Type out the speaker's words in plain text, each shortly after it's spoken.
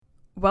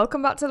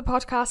Welcome back to the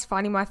podcast,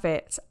 Finding My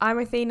Fit. I'm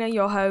Athena,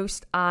 your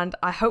host, and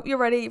I hope you're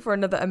ready for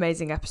another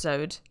amazing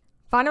episode.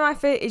 Finding My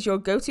Fit is your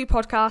go-to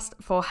podcast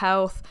for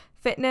health,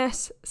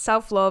 fitness,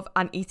 self-love,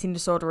 and eating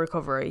disorder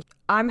recovery.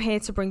 I'm here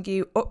to bring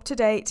you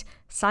up-to-date,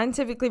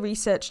 scientifically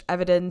researched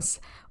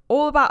evidence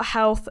all about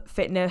health,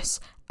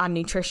 fitness, and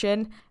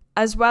nutrition,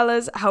 as well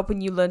as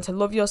helping you learn to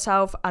love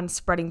yourself and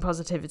spreading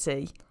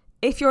positivity.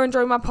 If you're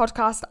enjoying my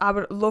podcast, I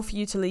would love for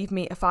you to leave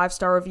me a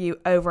 5-star review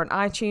over on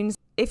iTunes.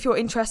 If you're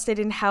interested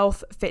in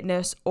health,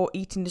 fitness, or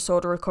eating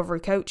disorder recovery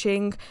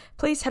coaching,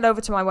 please head over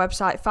to my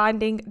website,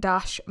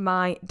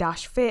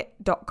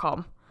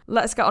 finding-my-fit.com.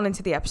 Let's get on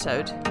into the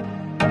episode.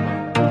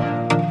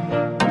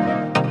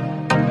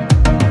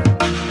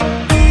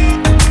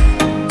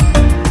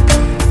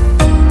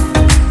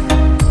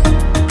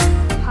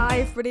 Hi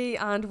everybody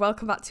and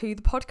welcome back to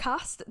the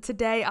podcast.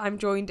 Today I'm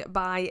joined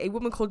by a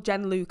woman called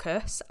Jen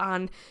Lucas,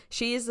 and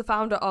she is the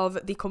founder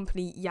of the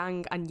company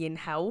Yang and Yin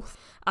Health,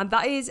 and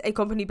that is a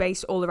company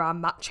based all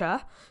around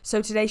matcha.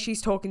 So today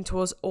she's talking to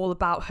us all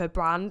about her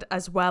brand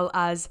as well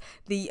as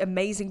the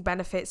amazing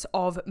benefits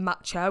of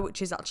matcha,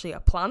 which is actually a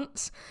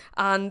plant.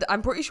 And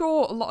I'm pretty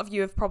sure a lot of you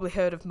have probably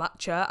heard of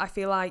matcha. I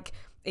feel like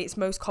it's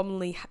most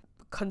commonly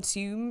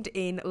consumed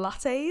in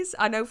lattes.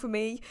 I know for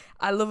me,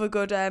 I love a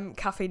good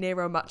Cafe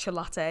Nero matcha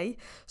latte.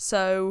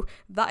 So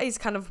that is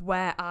kind of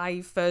where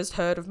I first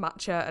heard of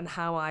matcha and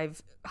how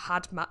I've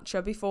had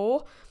matcha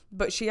before.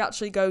 But she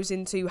actually goes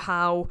into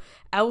how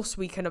else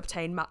we can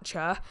obtain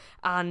matcha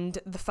and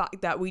the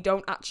fact that we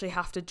don't actually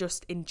have to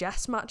just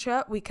ingest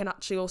matcha. We can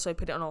actually also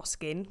put it on our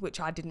skin, which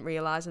I didn't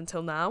realise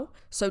until now.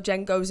 So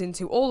Jen goes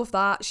into all of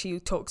that.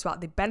 She talks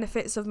about the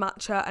benefits of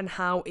matcha and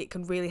how it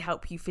can really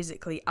help you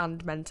physically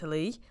and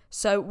mentally.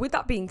 So with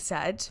that being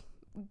said,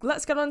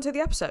 let's get on to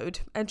the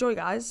episode. Enjoy,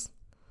 guys.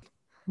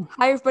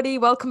 Hi everybody,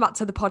 welcome back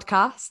to the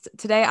podcast.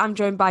 Today I'm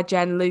joined by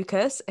Jen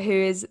Lucas, who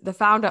is the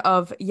founder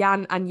of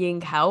Yang and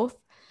Yin Health,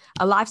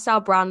 a lifestyle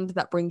brand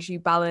that brings you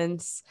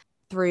balance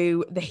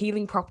through the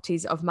healing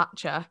properties of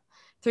matcha.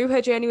 Through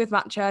her journey with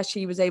matcha,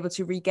 she was able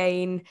to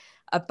regain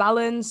a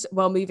balance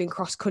while moving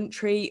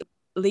cross-country,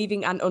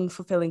 leaving an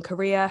unfulfilling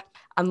career,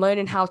 and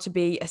learning how to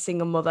be a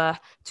single mother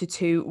to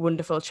 2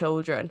 wonderful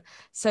children.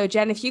 So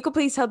Jen, if you could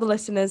please tell the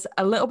listeners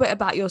a little bit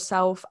about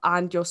yourself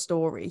and your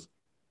story.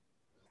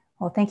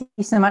 Well, thank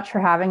you so much for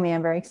having me.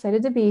 I'm very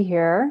excited to be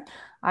here.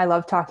 I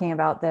love talking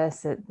about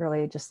this. It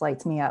really just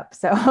lights me up.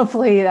 So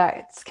hopefully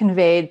that's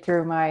conveyed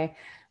through my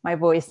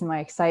voice and my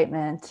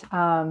excitement.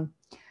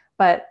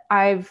 But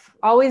I've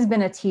always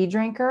been a tea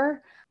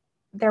drinker.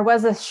 There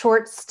was a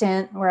short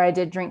stint where I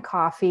did drink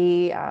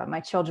coffee. My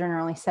children are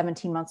only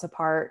 17 months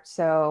apart.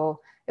 So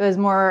it was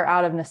more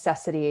out of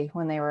necessity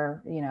when they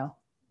were,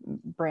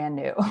 brand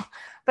new.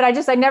 But I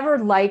never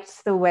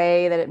liked the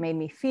way that it made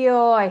me feel.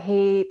 I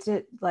hate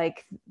it.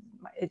 Like,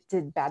 it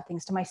did bad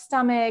things to my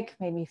stomach,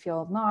 made me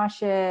feel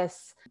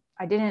nauseous.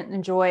 I didn't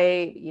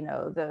enjoy,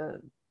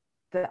 the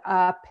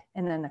up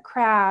and then the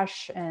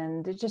crash,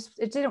 and it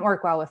didn't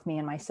work well with me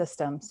and my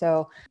system.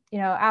 So,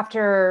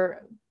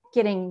 after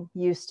getting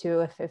used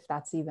to, if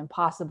that's even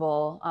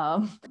possible,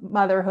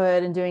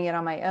 motherhood and doing it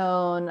on my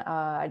own,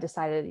 I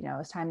decided, it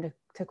was time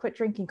to quit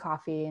drinking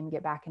coffee and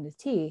get back into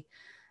tea.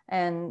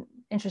 And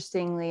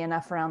interestingly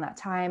enough, around that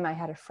time, I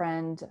had a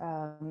friend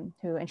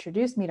who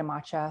introduced me to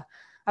matcha.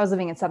 I was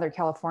living in Southern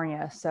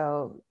California.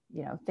 So,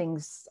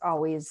 things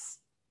always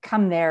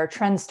come there,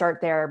 trends start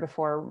there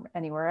before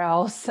anywhere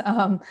else.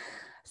 I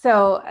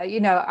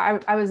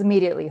was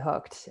immediately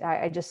hooked.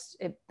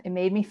 It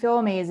made me feel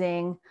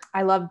amazing.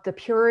 I loved the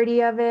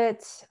purity of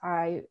it.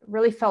 I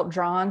really felt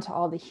drawn to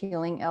all the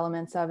healing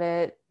elements of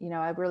it.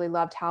 I really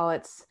loved how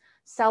it's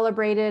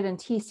celebrated in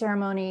tea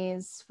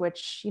ceremonies,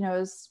 which,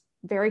 is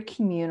very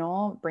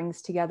communal,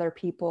 brings together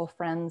people,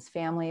 friends,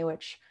 family,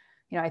 which,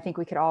 I think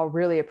we could all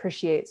really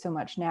appreciate so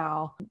much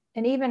now.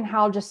 And even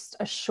how just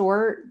a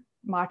short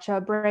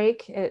matcha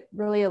break, it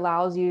really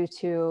allows you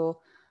to,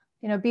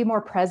 be more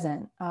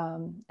present.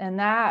 And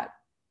that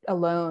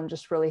alone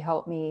just really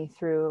helped me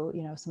through,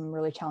 some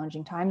really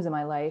challenging times in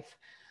my life.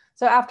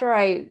 So after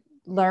I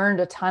learned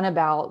a ton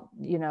about,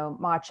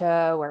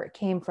 matcha, where it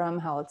came from,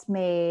 how it's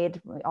made,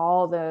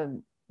 all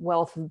the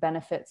wealth of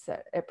benefits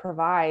that it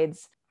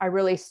provides, I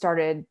really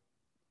started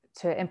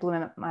to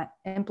implement my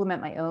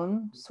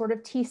own sort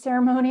of tea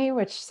ceremony,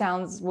 which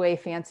sounds way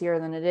fancier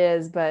than it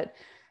is. But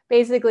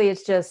basically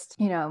it's just,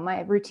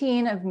 my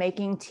routine of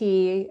making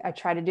tea. I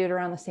try to do it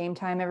around the same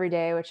time every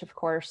day, which of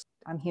course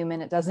I'm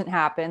human. It doesn't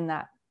happen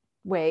that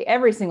way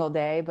every single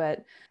day,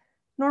 but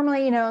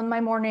normally,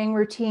 my morning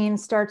routine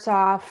starts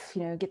off,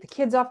 get the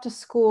kids off to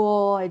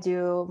school. I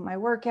do my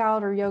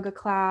workout or yoga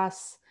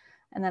class,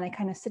 and then I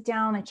kind of sit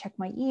down, I check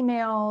my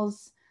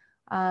emails,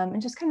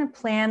 and just kind of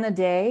plan the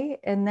day.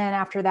 And then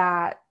after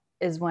that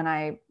is when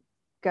I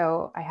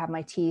have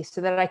my tea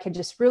so that I could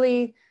just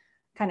really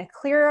kind of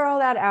clear all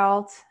that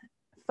out,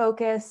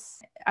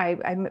 focus. I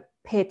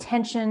pay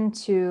attention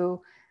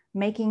to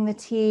making the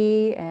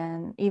tea.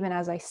 And even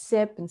as I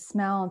sip and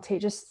smell and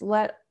just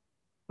let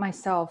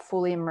myself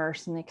fully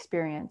immersed in the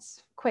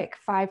experience. Quick,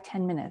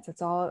 5-10 minutes.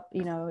 That's all,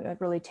 it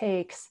really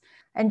takes.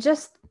 And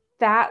just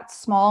that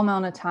small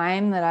amount of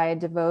time that I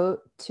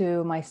devote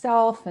to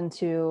myself and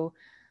to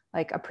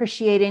like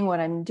appreciating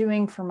what I'm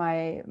doing for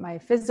my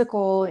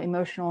physical,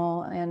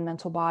 emotional, and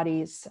mental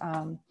bodies,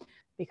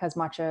 because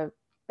matcha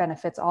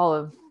benefits all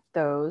of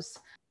those.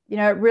 It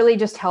really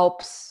just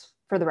helps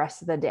for the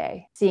rest of the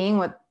day. Seeing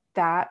what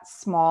that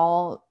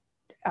small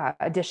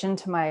addition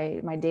to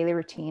my daily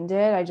routine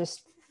did, I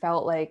just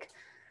felt like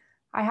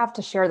I have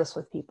to share this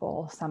with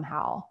people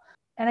somehow.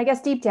 And I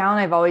guess deep down,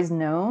 I've always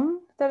known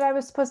that I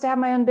was supposed to have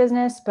my own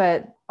business,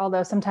 but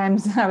although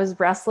sometimes I was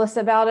restless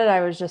about it,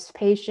 I was just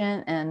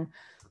patient and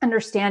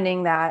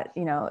understanding that,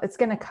 it's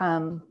going to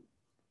come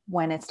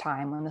when it's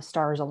time, when the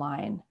stars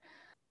align.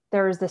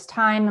 There was this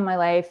time in my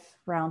life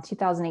around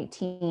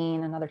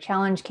 2018, another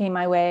challenge came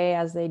my way,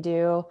 as they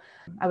do.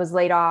 I was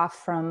laid off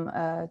from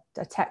a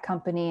tech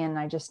company, and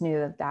I just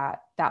knew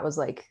that was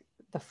like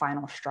the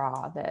final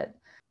straw, that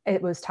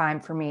it was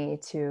time for me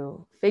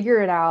to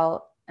figure it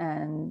out.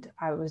 And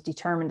I was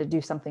determined to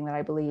do something that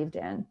I believed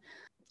in.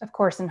 Of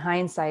course, in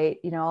hindsight,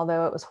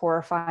 although it was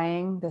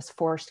horrifying, this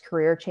forced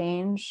career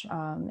change,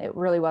 it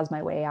really was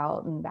my way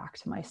out and back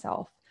to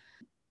myself.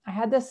 I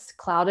had this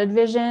clouded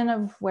vision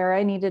of where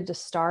I needed to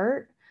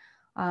start.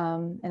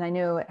 And I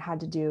knew it had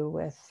to do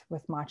with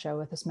matcha,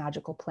 with this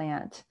magical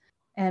plant.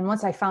 And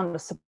once I found a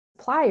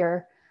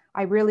supplier,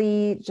 I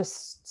really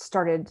just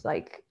started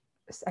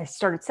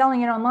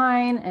selling it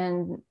online,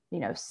 and,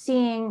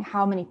 seeing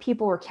how many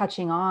people were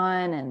catching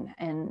on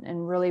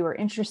and really were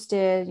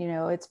interested.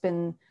 It's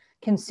been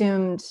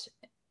consumed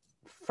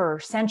for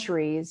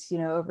centuries,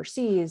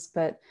 overseas,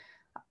 but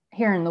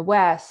here in the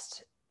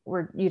West,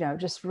 we're,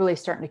 just really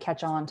starting to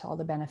catch on to all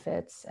the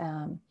benefits.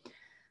 And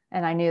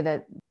I knew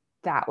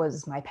that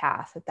was my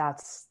path,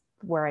 that's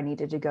where I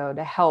needed to go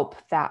to help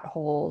that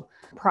whole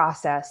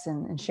process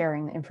and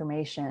sharing the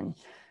information.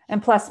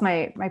 And plus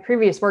my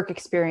previous work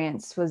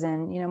experience was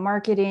in,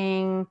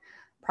 marketing,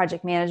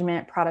 project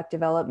management, product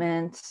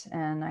development,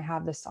 and I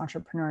have this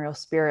entrepreneurial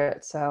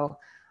spirit. So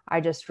I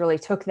just really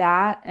took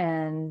that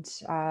and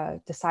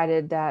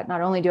decided that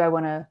not only do I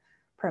want to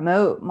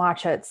promote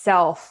matcha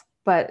itself,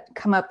 but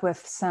come up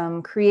with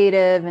some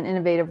creative and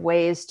innovative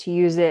ways to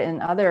use it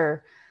in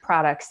other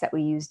products that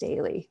we use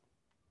daily.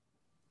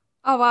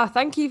 Oh, wow.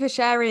 Thank you for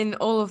sharing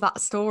all of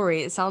that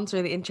story. It sounds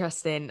really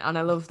interesting. And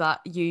I love that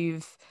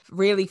you've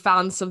really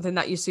found something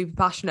that you're super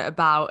passionate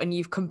about, and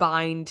you've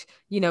combined,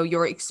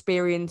 your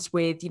experience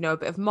with, a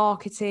bit of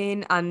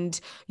marketing and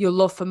your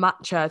love for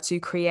matcha to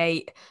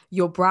create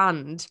your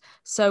brand.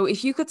 So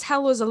if you could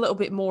tell us a little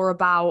bit more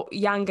about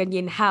Yang and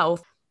Yin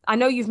Health. I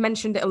know you've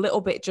mentioned it a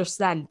little bit just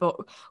then, but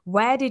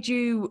where did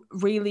you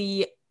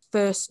really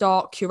first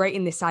start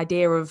curating this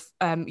idea of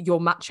your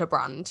matcha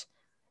brand?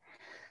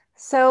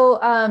 So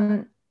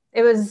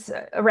it was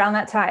around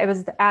that time. It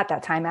was at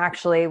that time,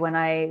 actually, when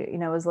I,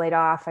 was laid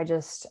off. I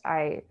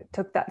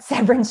took that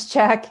severance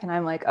check, and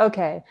I'm like,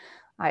 okay.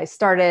 I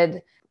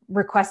started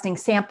requesting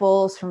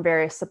samples from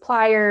various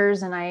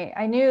suppliers, and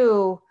I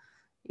knew,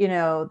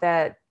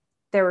 that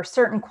there were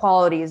certain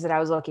qualities that I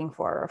was looking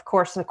for. Of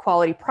course, a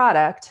quality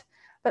product,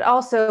 but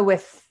also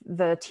with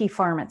the tea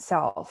farm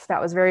itself.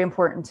 That was very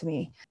important to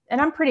me. And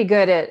I'm pretty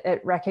good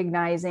at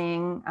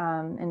recognizing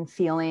and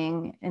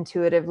feeling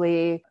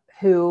intuitively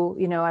who,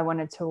 I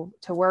wanted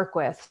to work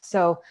with.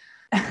 So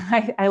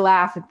I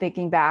laugh at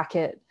thinking back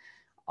at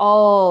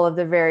all of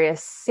the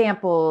various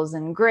samples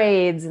and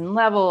grades and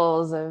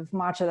levels of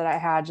matcha that I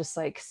had, just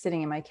like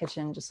sitting in my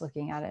kitchen, just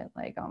looking at it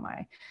like, oh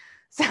my.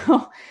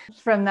 So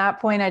from that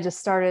point, I just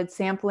started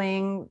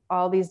sampling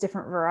all these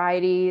different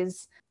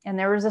varieties. And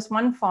there was this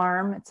one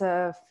farm. It's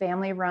a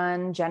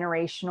family-run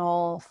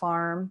generational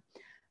farm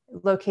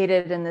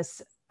located in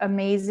this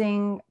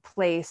amazing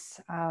place,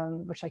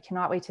 which I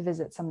cannot wait to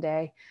visit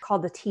someday,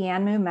 called the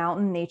Tianmu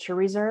Mountain Nature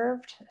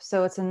Reserve.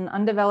 So it's an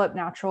undeveloped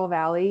natural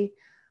valley,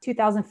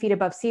 2,000 feet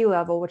above sea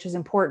level, which is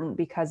important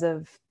because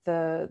of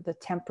the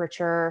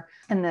temperature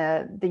and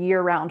the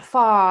year-round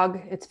fog.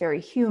 It's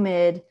very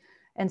humid.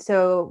 And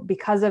so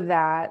because of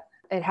that,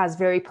 it has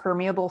very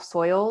permeable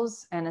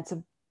soils, and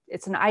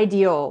it's an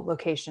ideal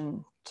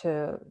location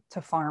to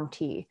farm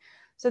tea.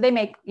 So they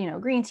make,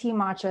 green tea,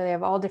 matcha. They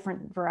have all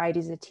different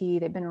varieties of tea.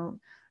 They've been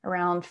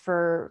around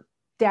for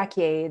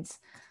decades.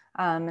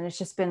 And it's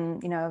just been,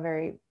 a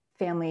very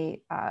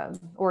family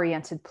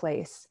oriented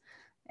place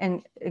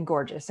and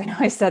gorgeous. I know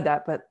I said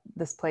that, but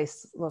this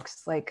place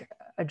looks like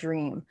a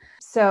dream.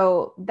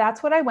 So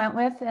that's what I went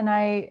with. And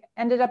I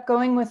ended up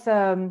going with,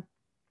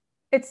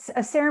 it's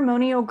a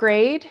ceremonial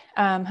grade.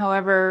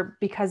 However,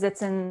 because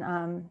it's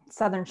in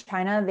southern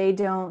China, they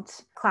don't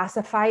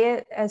classify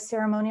it as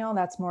ceremonial.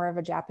 That's more of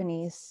a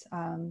Japanese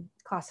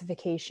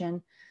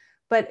classification.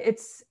 But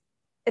it's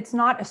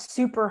not a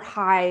super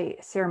high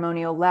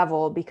ceremonial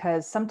level,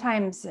 because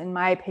sometimes, in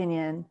my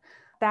opinion,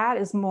 that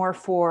is more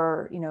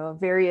for, a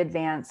very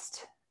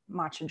advanced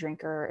matcha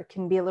drinker. It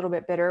can be a little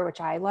bit bitter, which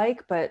I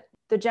like, but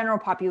the general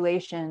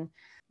population,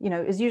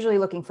 is usually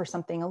looking for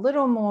something a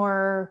little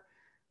more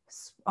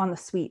on the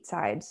sweet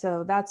side.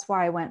 So that's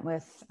why I went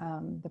with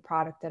the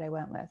product that I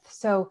went with.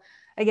 So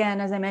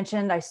again, as I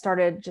mentioned, I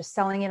started just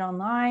selling it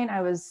online.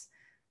 I was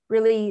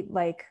really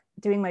like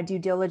doing my due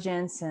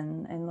diligence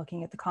and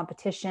looking at the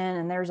competition.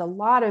 And there's a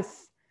lot of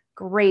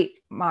great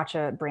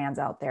matcha brands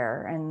out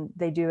there, and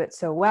they do it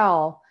so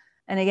well.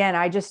 And again,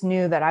 I just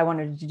knew that I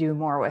wanted to do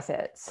more with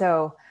it.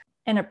 So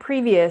in a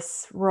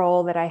previous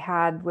role that I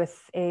had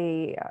with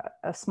a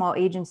small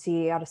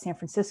agency out of San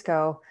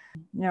Francisco,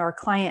 our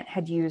client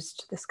had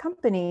used this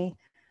company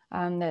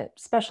that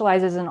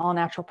specializes in all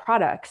natural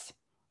products.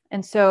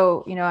 And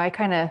so, I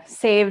kind of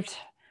saved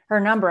her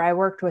number. I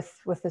worked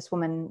with this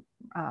woman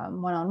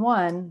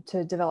one-on-one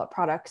to develop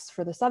products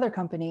for this other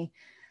company.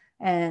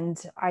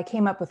 And I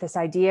came up with this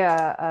idea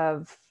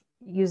of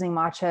using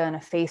matcha in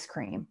a face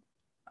cream.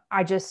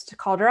 I just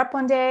called her up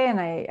one day and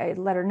I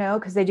let her know,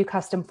 because they do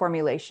custom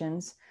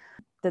formulations,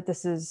 that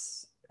this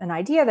is an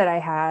idea that I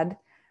had.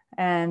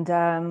 And,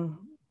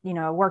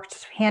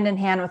 worked hand in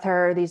hand with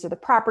her. These are the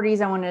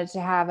properties I wanted it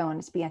to have. I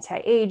wanted it to be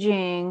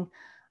anti-aging,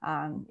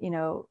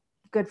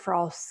 good for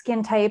all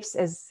skin types,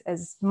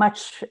 as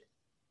much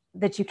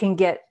that you can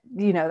get,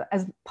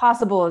 as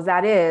possible as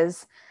that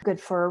is. Good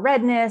for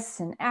redness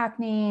and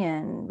acne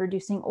and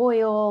reducing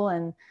oil.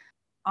 And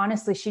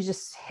honestly, she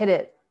just hit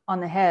it on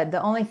the head.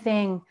 The only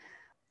thing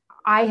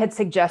I had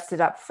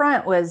suggested up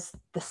front was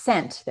the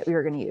scent that we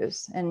were going to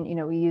use. And,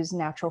 we use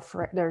natural,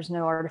 there's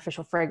no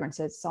artificial fragrance.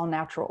 It's all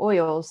natural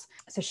oils.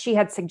 So she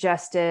had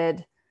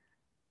suggested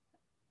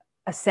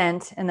a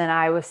scent. And then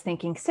I was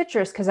thinking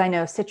citrus, because I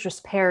know citrus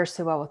pairs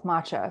so well with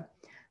matcha.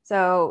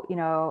 So,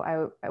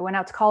 I went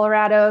out to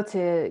Colorado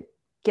to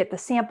get the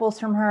samples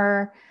from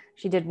her.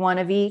 She did one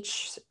of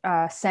each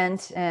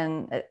scent.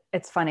 And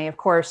it's funny, of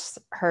course,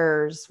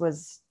 hers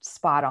was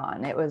spot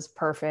on. It was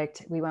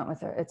perfect. We went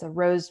with it's a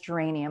rose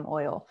geranium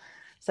oil.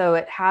 So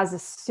it has a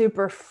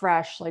super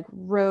fresh, like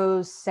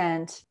rose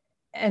scent.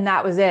 And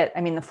that was it.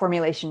 I mean, the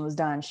formulation was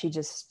done. She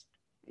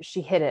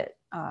hit it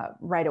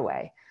right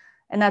away.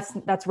 And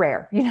that's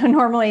rare.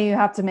 Normally you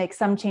have to make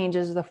some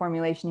changes to the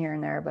formulation here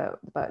and there,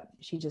 but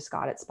she just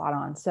got it spot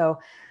on. So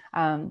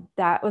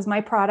that was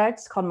my product.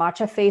 It's called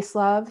Matcha Face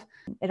Love.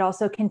 It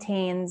also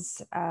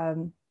contains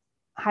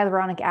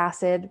hyaluronic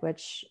acid,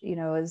 which,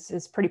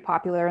 is pretty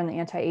popular in the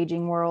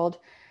anti-aging world.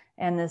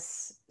 And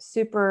this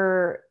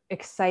super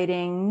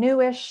exciting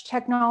newish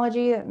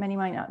technology that many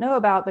might not know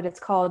about, but it's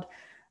called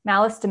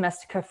Malus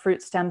domestica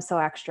fruit stem cell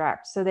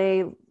extract. So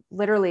they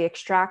literally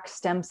extract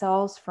stem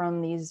cells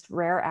from these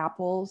rare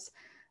apples.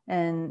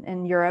 And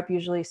in Europe,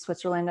 usually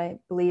Switzerland, I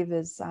believe,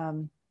 is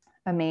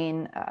a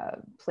main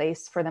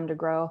place for them to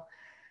grow.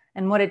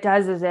 And what it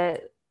does is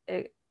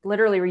it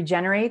literally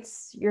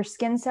regenerates your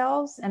skin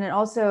cells. And it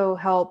also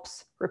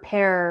helps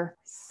repair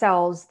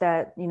cells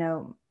that,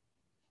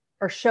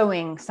 are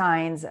showing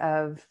signs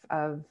of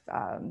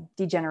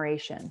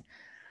degeneration.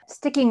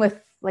 Sticking with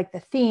like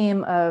the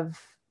theme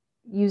of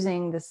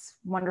using this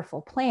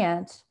wonderful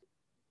plant,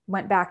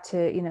 went back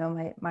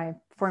to, my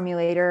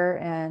formulator,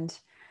 and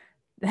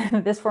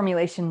this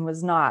formulation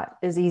was not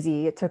as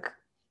easy. It took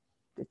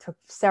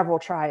several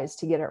tries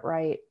to get it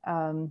right.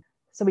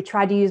 So we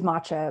tried to use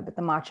matcha, but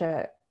the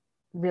matcha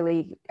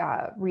really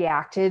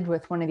reacted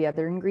with one of the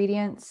other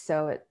ingredients.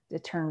 So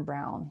it turned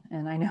brown.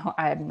 And I know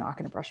I'm not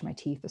going to brush my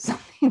teeth with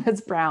something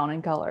that's brown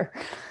in color.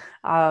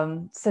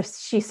 So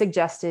she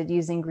suggested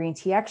using green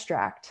tea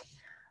extract.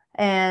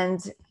 And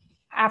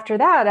after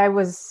that, I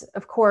was,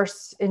 of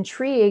course,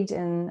 intrigued.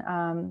 And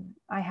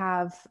I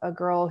have a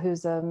girl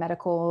who's a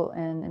medical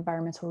and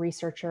environmental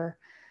researcher.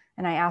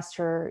 And I asked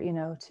her,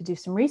 to do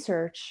some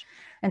research.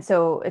 And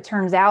so it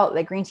turns out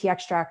that green tea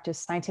extract is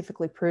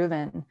scientifically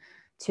proven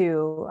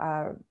to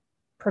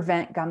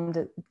prevent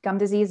gum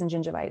disease and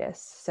gingivitis.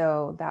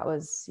 So that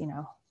was,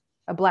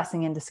 a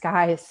blessing in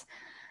disguise.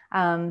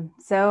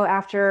 So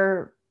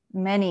after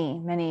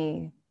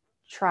many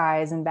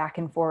tries and back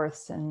and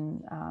forths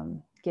and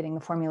getting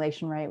the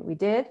formulation right, we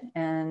did.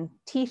 And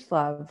Teeth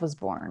Love was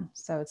born.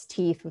 So it's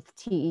teeth with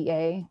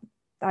TEA.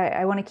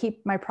 I want to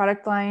keep my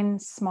product line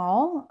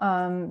small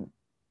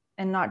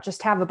and not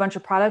just have a bunch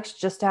of products,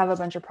 just to have a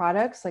bunch of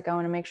products. Like I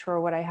want to make sure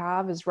what I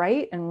have is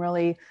right and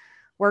really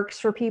works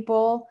for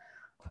people.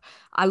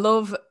 I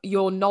love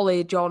your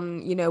knowledge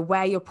on,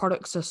 where your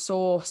products are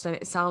sourced, and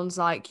it sounds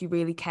like you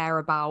really care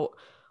about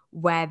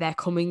where they're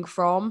coming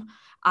from.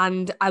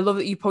 And I love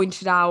that you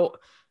pointed out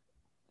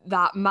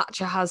that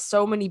matcha has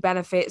so many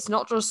benefits,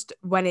 not just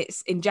when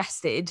it's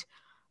ingested,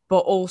 but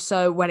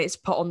also when it's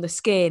put on the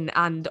skin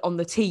and on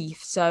the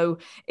teeth. So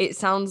it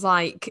sounds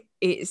like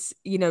it's,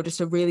 just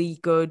a really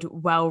good,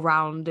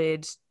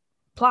 well-rounded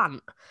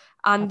plant.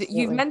 And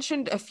Absolutely. You've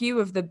mentioned a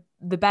few of the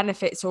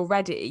benefits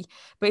already,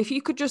 but if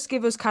you could just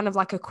give us kind of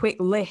like a quick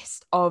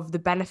list of the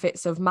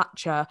benefits of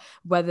matcha,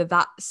 whether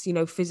that's,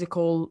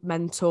 physical,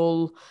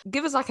 mental,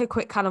 give us like a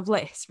quick kind of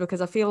list, because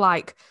I feel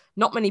like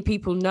not many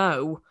people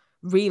know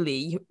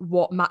really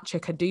what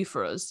matcha can do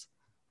for us.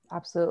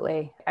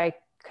 Absolutely. I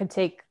could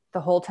take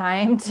the whole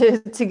time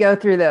to go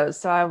through those.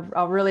 So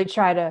I'll really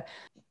try to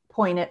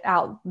point it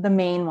out, the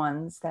main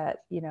ones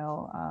that,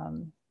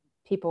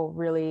 people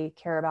really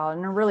care about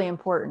and are really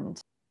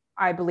important.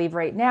 I believe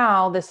right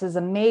now, this is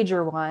a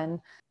major one.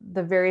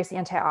 The various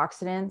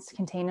antioxidants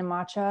contained in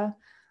matcha,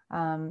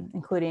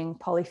 including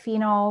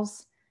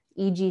polyphenols,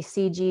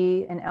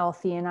 EGCG, and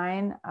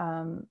L-theanine.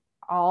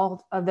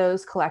 All of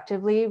those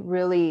collectively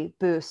really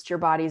boost your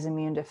body's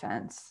immune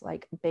defense,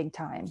 like big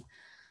time.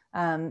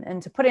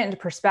 And to put it into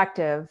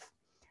perspective,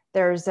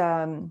 there's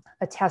a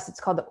test, it's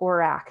called the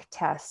ORAC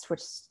test,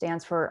 which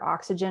stands for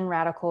Oxygen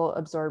Radical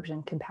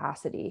Absorption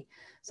Capacity.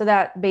 So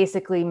that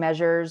basically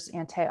measures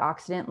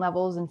antioxidant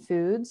levels in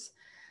foods.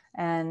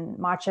 And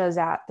matcha is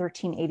at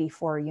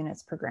 1384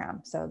 units per gram.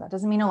 So that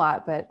doesn't mean a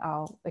lot, but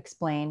I'll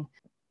explain.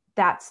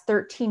 That's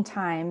 13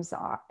 times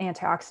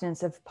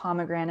antioxidants of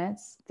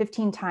pomegranates,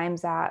 15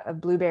 times that of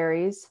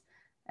blueberries,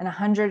 and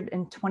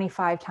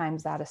 125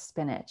 times that of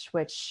spinach,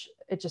 which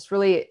it just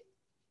really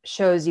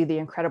shows you the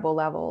incredible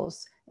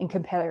levels in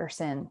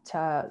comparison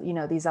to,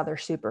 these other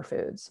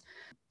superfoods.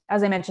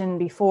 As I mentioned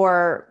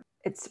before,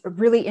 it's a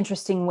really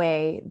interesting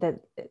way that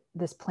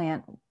this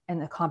plant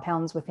and the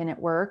compounds within it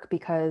work,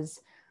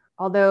 because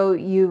although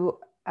you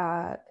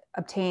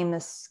obtain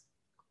this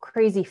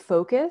crazy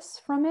focus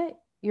from it,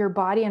 your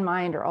body and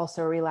mind are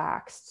also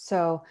relaxed.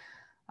 So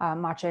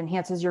matcha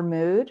enhances your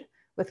mood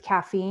with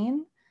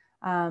caffeine,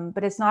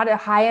 but it's not a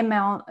high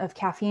amount of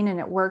caffeine, and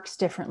it works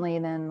differently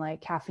than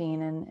like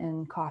caffeine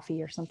in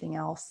coffee or something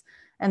else.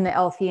 And the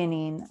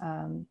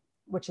L-theanine,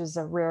 which is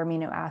a rare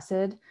amino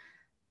acid,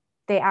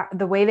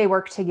 the way they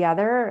work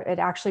together, it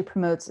actually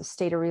promotes a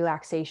state of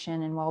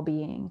relaxation and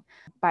well-being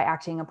by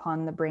acting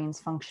upon the brain's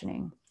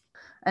functioning.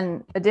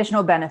 An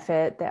additional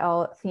benefit, the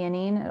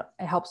L-theanine,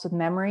 it helps with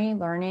memory,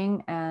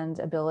 learning, and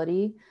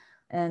ability.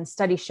 And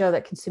studies show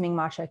that consuming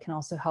matcha can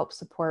also help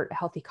support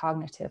healthy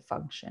cognitive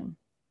function.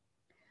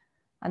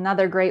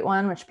 Another great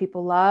one, which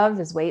people love,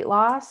 is weight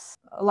loss.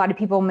 A lot of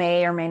people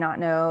may or may not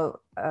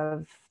know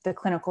of the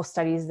clinical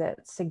studies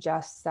that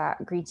suggest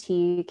that green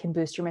tea can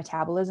boost your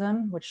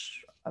metabolism,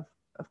 which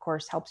of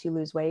course helps you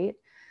lose weight.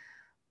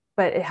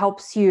 But it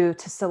helps you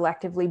to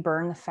selectively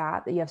burn the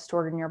fat that you have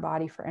stored in your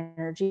body for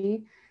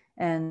energy.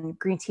 And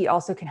green tea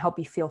also can help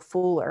you feel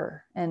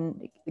fuller,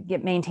 and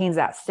it maintains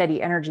that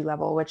steady energy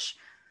level, which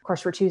of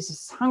course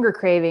reduces hunger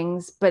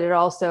cravings, but it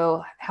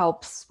also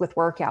helps with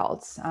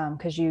workouts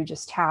because you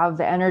just have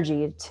the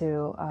energy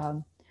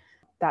to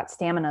that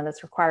stamina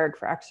that's required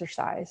for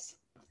exercise.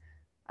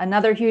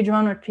 Another huge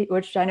one,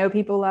 which I know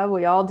people love,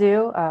 we all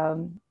do,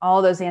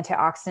 all those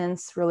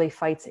antioxidants really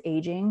fights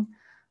aging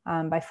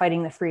by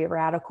fighting the free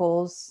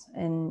radicals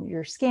in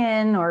your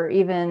skin or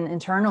even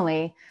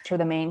internally, which are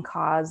the main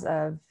cause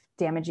of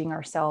damaging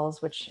our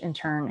cells, which in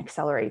turn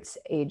accelerates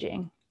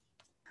aging.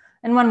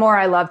 And one more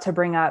I love to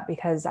bring up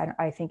because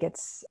I think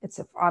it's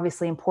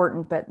obviously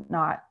important, but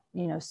not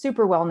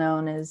super well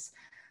known, is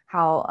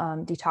how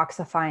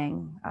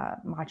detoxifying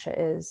matcha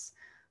is.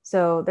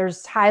 So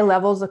there's high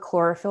levels of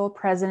chlorophyll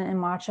present in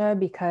matcha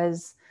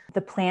because the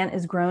plant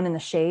is grown in the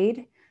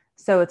shade.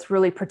 So it's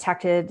really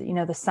protected.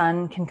 The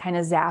sun can kind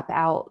of zap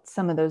out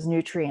some of those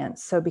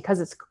nutrients. So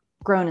because it's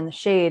grown in the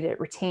shade, it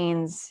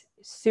retains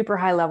super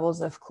high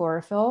levels of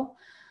chlorophyll,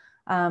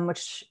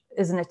 which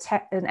is an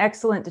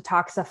excellent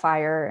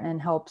detoxifier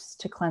and helps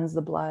to cleanse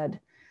the blood.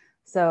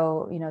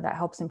 So, that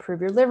helps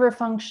improve your liver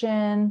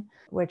function,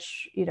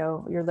 which,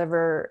 your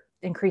liver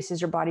increases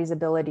your body's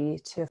ability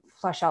to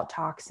flush out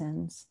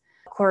toxins.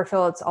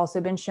 Chlorophyll, it's also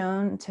been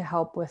shown to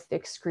help with the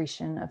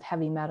excretion of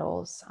heavy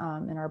metals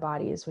in our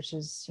bodies, which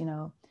is,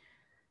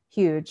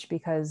 huge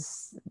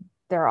because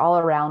they're all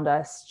around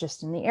us,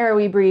 just in the air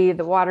we breathe,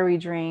 the water we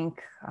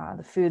drink,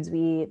 the foods we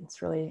eat.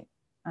 It's really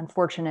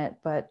unfortunate,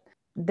 but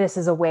this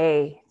is a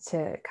way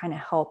to kind of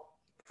help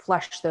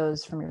flush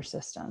those from your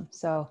system.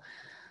 So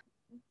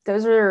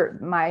those are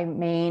my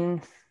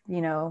main,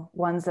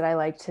 ones that I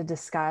like to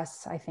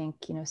discuss. I think,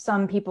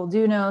 some people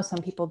do know, some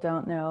people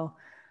don't know.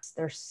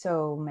 There's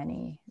so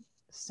many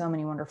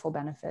wonderful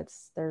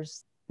benefits.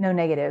 There's no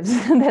negatives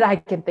that I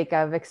can think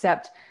of,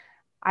 except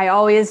I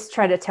always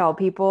try to tell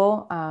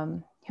people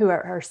who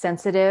are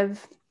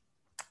sensitive,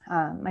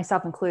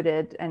 myself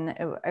included, and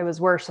it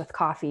was worse with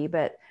coffee,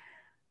 but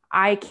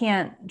I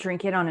can't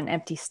drink it on an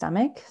empty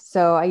stomach.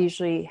 So I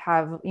usually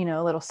have,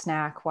 a little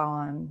snack while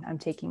I'm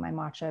taking my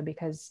matcha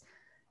because,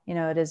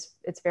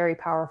 it's very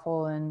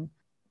powerful and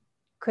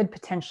could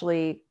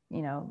potentially,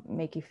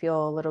 make you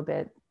feel a little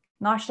bit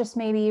nauseous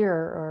maybe,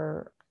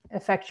 or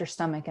affect your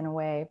stomach in a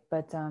way.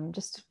 But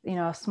just,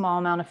 a small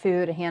amount of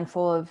food, a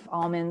handful of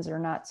almonds or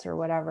nuts or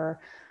whatever,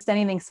 just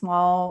anything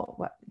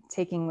small,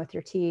 taking with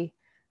your tea,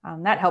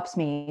 that helps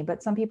me.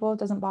 But some people it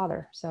doesn't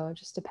bother. So it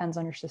just depends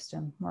on your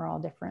system. We're all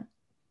different.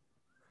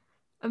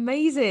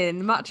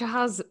 Amazing. Matcha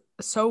has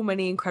so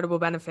many incredible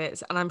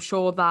benefits, and I'm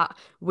sure that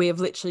we have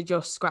literally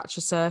just scratched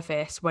the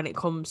surface when it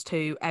comes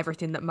to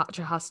everything that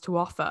matcha has to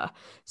offer.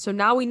 So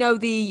now we know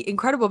the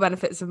incredible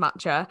benefits of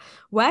matcha.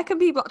 Where can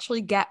people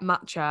actually get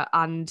matcha,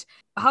 and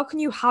how can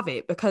you have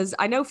it? Because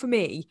I know for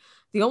me,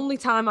 the only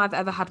time I've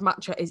ever had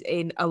matcha is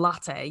in a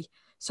latte.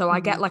 So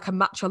I get like a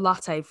matcha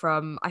latte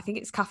from, I think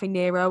it's Cafe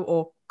Nero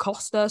or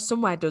Costa,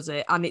 somewhere does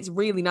it, and it's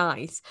really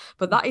nice.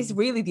 But that is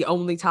really the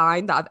only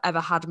time that I've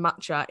ever had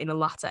matcha in a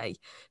latte.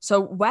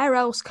 So where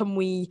else can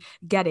we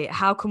get it?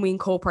 How can we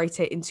incorporate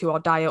it into our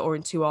diet or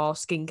into our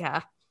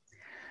skincare?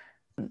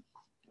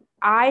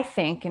 I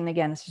think, and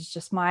again, this is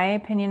just my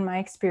opinion, my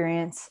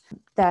experience,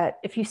 that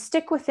if you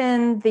stick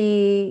within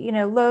the,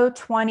 low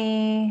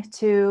 20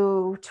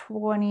 to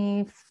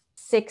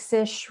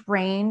 26-ish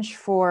range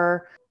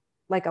for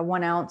like a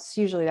 1 ounce,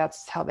 usually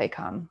that's how they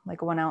come,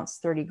 like a 1 ounce,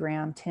 30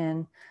 gram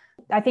tin.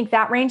 I think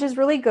that range is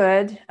really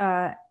good.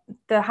 The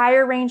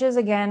higher ranges,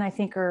 again, I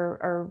think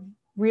are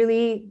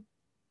really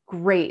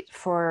great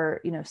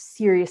for,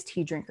 serious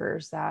tea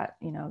drinkers that,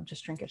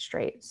 just drink it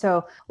straight.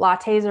 So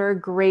lattes are a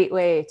great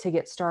way to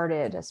get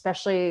started,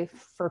 especially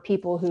for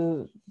people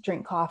who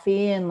drink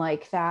coffee and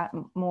like that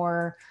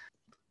more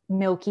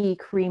milky,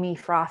 creamy,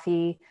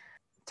 frothy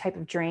type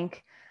of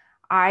drink.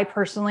 I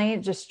personally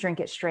just drink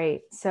it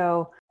straight.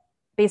 So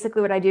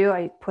basically what I do,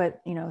 I put,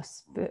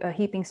 a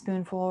heaping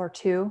spoonful or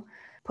two,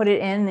 put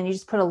it in, then you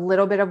just put a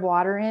little bit of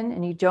water in,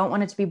 and you don't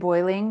want it to be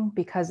boiling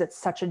because it's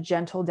such a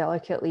gentle,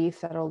 delicate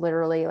leaf that'll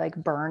literally like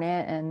burn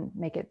it and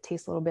make it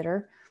taste a little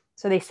bitter.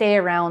 So they say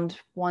around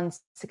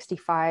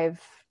 165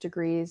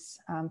 degrees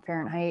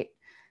Fahrenheit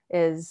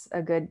is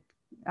a good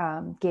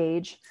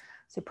gauge.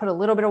 So put a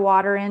little bit of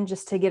water in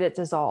just to get it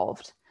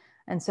dissolved.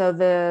 And so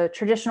the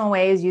traditional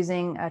way is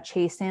using a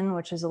chasen,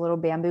 which is a little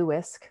bamboo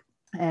whisk,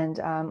 and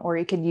or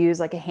you could use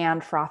like a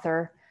hand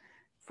frother.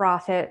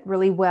 Froth it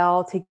really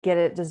well to get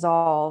it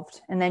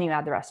dissolved, and then you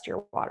add the rest of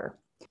your water.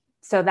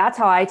 So that's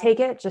how I take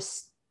it,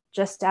 just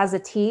as a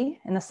tea.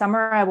 In the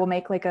summer, I will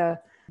make like a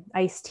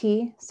iced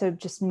tea. So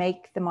just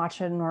make the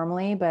matcha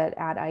normally, but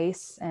add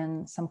ice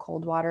and some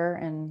cold water,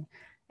 and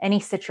any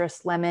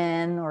citrus,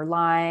 lemon or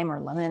lime, or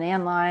lemon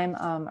and lime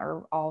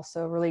are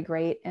also really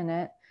great in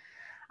it.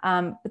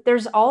 But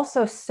there's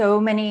also so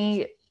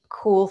many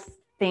cool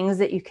things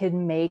that you could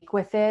make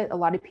with it. A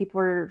lot of people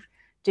are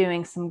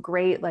doing some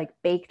great like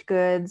baked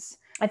goods.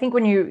 I think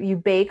when you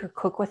bake or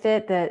cook with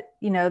it, that,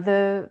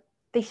 the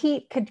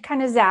heat could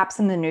kind of zap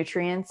some of the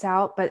nutrients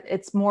out, but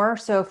it's more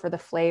so for the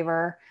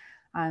flavor.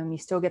 You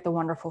still get the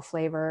wonderful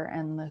flavor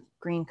and the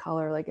green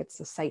color. Like,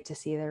 it's a sight to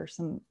see. There's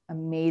some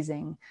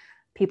amazing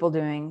people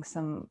doing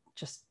some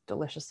just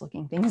delicious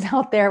looking things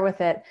out there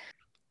with it.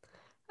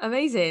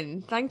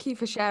 Amazing. Thank you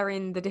for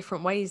sharing the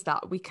different ways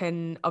that we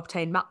can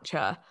obtain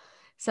matcha.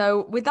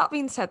 So with that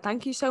being said,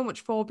 thank you so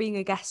much for being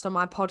a guest on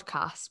my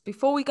podcast.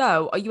 Before we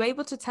go, are you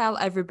able to tell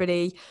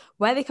everybody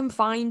where they can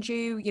find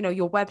you,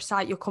 your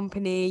website, your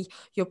company,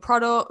 your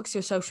products,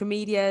 your social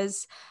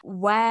medias?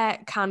 Where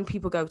can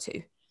people go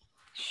to?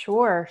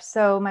 Sure.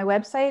 So my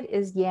website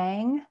is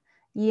Yang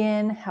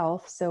Yin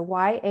Health. So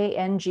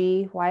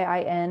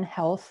YANGYIN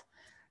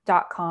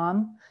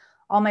health.com.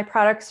 All my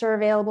products are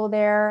available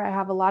there. I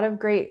have a lot of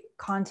great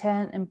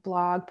content and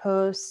blog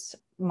posts,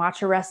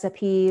 matcha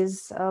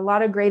recipes, a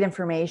lot of great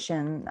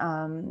information.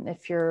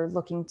 If you're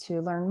looking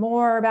to learn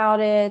more about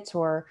it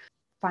or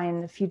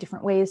find a few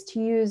different ways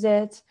to use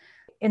it.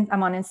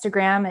 I'm on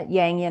Instagram at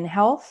Yang Yin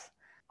Health,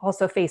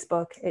 also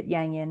Facebook at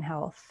Yang Yin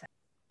Health.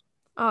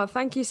 Oh,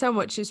 thank you so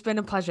much. It's been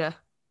a pleasure.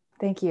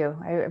 Thank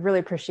you. I really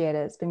appreciate it.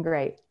 It's been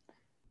great.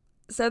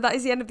 So that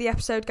is the end of the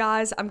episode,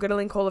 guys. I'm going to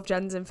link all of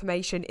Jen's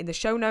information in the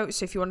show notes.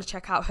 So if you want to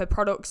check out her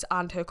products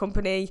and her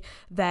company,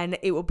 then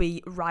it will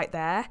be right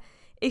there.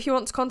 If you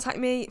want to contact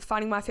me,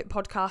 Finding My Fit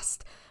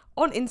Podcast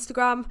on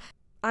Instagram.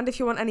 And if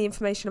you want any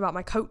information about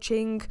my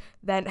coaching,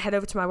 then head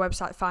over to my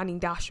website,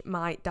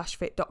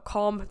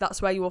 finding-my-fit.com. That's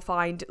where you will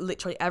find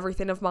literally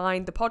everything of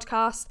mine, the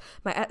podcast,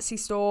 my Etsy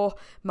store,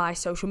 my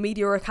social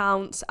media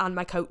accounts, and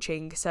my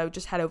coaching. So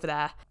just head over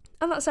there.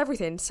 And that's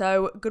everything.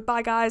 So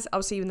goodbye, guys.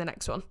 I'll see you in the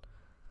next one.